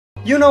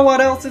You know what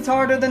else is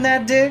harder than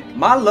that, Dick?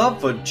 My love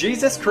for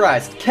Jesus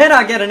Christ. Can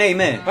I get an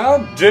amen? How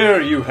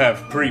dare you have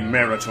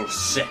premarital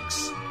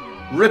sex?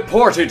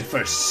 Reported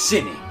for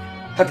sinning.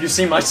 Have you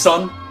seen my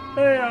son?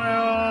 Hey,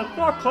 I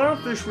thought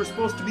clownfish were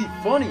supposed to be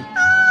funny.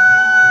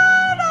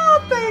 I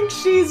don't think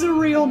she's a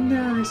real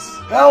nurse.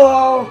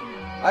 Hello!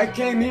 I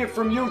came here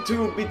from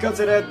YouTube because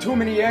it had too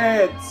many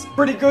ads.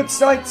 Pretty good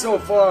site so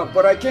far,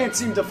 but I can't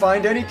seem to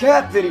find any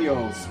cat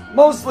videos.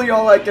 Mostly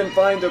all I can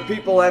find are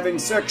people having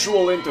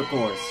sexual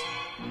intercourse.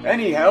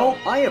 Any help?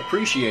 I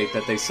appreciate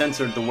that they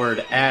censored the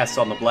word ass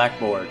on the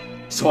blackboard,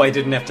 so I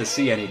didn't have to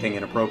see anything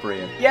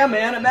inappropriate. Yeah,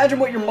 man, imagine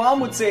what your mom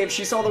would say if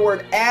she saw the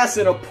word ass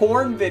in a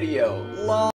porn video.